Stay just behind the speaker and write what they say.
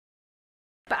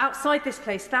But outside this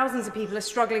place, thousands of people are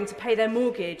struggling to pay their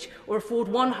mortgage or afford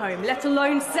one home, let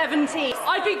alone 70.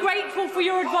 I'd be grateful for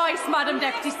your advice, Madam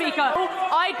Deputy Speaker.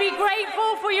 I'd be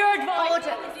grateful for your advice.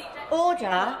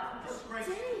 Order.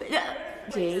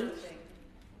 Order.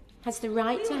 Has the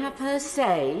right to have her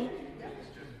say,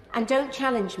 and don't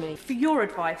challenge me. For your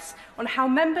advice on how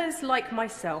members like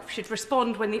myself should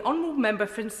respond when the Honourable Member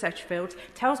from Sedgefield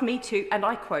tells me to, and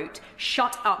I quote,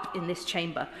 shut up in this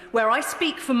chamber, where I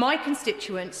speak for my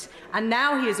constituents, and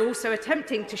now he is also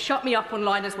attempting to shut me up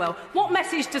online as well. What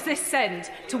message does this send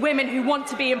to women who want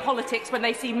to be in politics when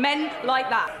they see men like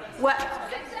that? Well,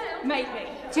 Maybe.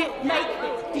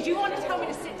 Did you want to tell me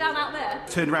to sit down out there?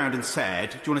 Turned around and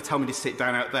said, do you want to tell me to sit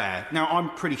down out there? Now, I'm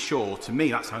pretty sure, to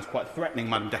me, that sounds quite threatening,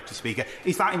 Madam Deputy Speaker.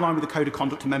 Is that in line with the Code of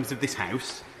Conduct of members of this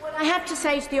House? well, I have to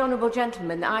say to the honourable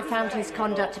gentleman that I found his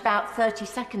conduct about 30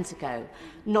 seconds ago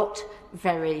not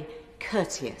very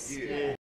courteous. Yeah.